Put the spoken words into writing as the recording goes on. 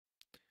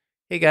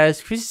Hey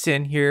guys,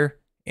 Christian here,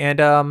 and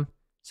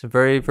some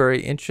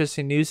very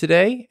interesting news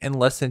today. In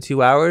less than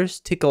 2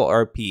 hours, Tickle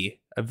RP,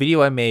 a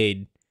video I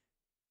made.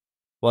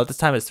 Well, at this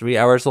time it's 3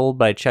 hours old,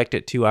 but I checked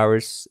it 2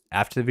 hours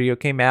after the video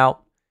came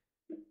out,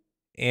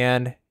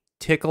 and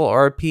Tickle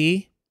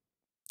RP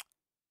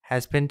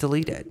has been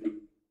deleted.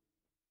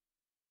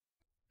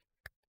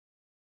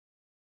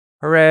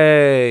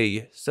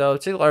 Hooray! So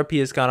Tickle RP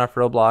has gone off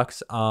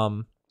Roblox.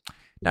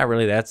 Not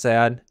really that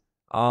sad.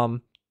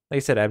 Like I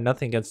said, I have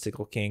nothing against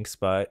tickle kinks,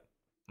 but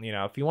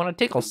if you want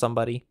to tickle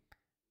somebody,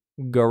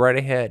 go right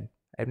ahead.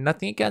 I have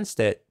nothing against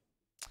it.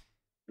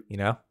 You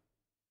know,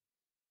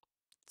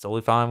 it's totally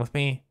fine with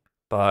me,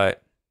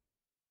 but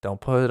don't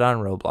put it on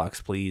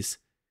Roblox, please.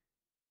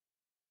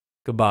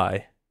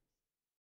 Goodbye.